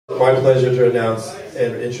my pleasure to announce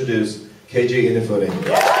and introduce Keiji Inafune.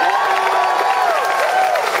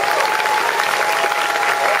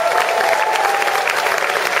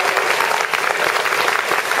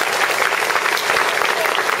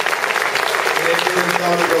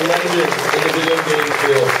 A legend in the video game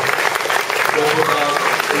field.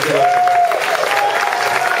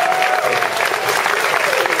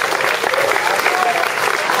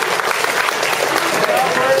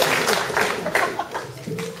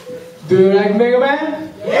 Do you like Mega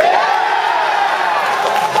Man? Yeah!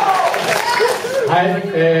 は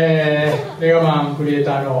い、メガマンクリエイ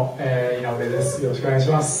ターの、稲上です。よろしくお願いし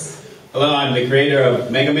ます。Hello, I'm the creator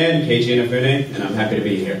of Mega Man, Keiji Inafune, and I'm happy to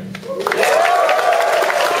be here.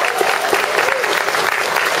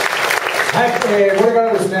 はい、これか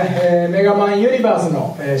らですね、メガマンユニバース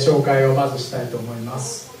の、紹介をまずしたいと思いま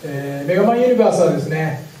す。メガマンユニバースはです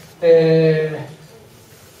ね、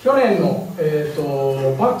去年の、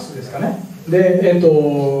パックスですかね。で、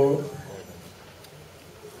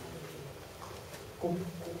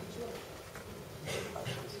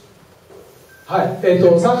はい、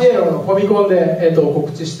サンディエゴのコミコンで、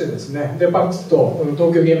告知してですね、で、パックスと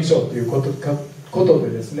東京ゲームショウということで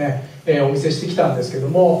ですね、お見せしてきたんですけど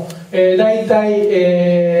も、大体、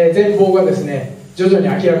全貌がですね、徐々に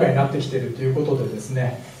明らかになってきているということでです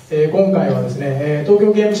ね、今回はですね、東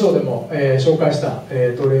京ゲームショウでも、紹介した、ト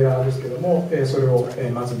レーラーですけども、それを、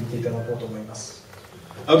まず見ていただこうと思います。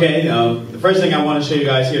Okay, the first thing I want to show you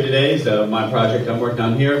guys here today is my project I'm working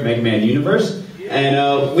on here, Mega Man Universe.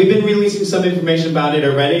 And we've been releasing some information about it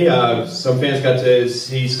already. Some fans got to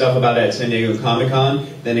see stuff about it at San Diego Comic-Con,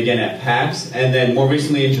 then again at PAX, and then more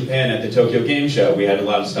recently in Japan at the Tokyo Game Show. We had a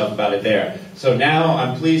lot of stuff about it there. So now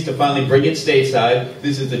I'm pleased to finally bring it stateside.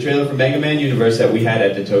 This is the trailer for Mega Man Universe that we had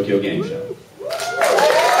at the Tokyo Game Show.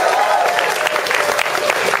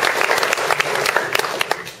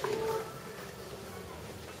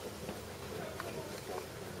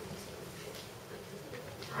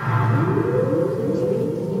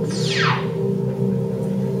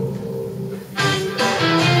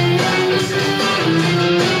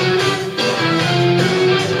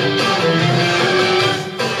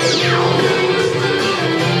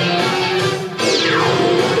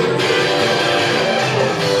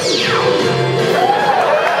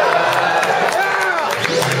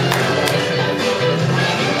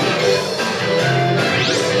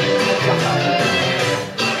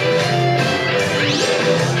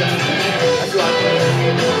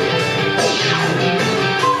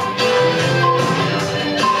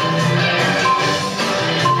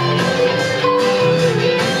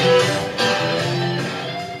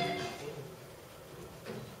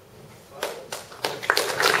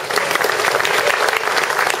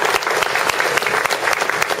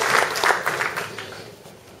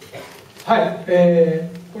はい、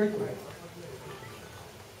これ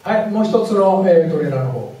はい、もう一つの、トレーラー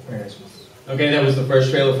の方お願いします。Okay, that was the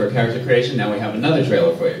first trailer for character creation. Now we have another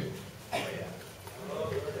trailer for you.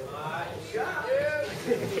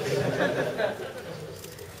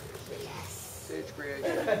 Stage creation.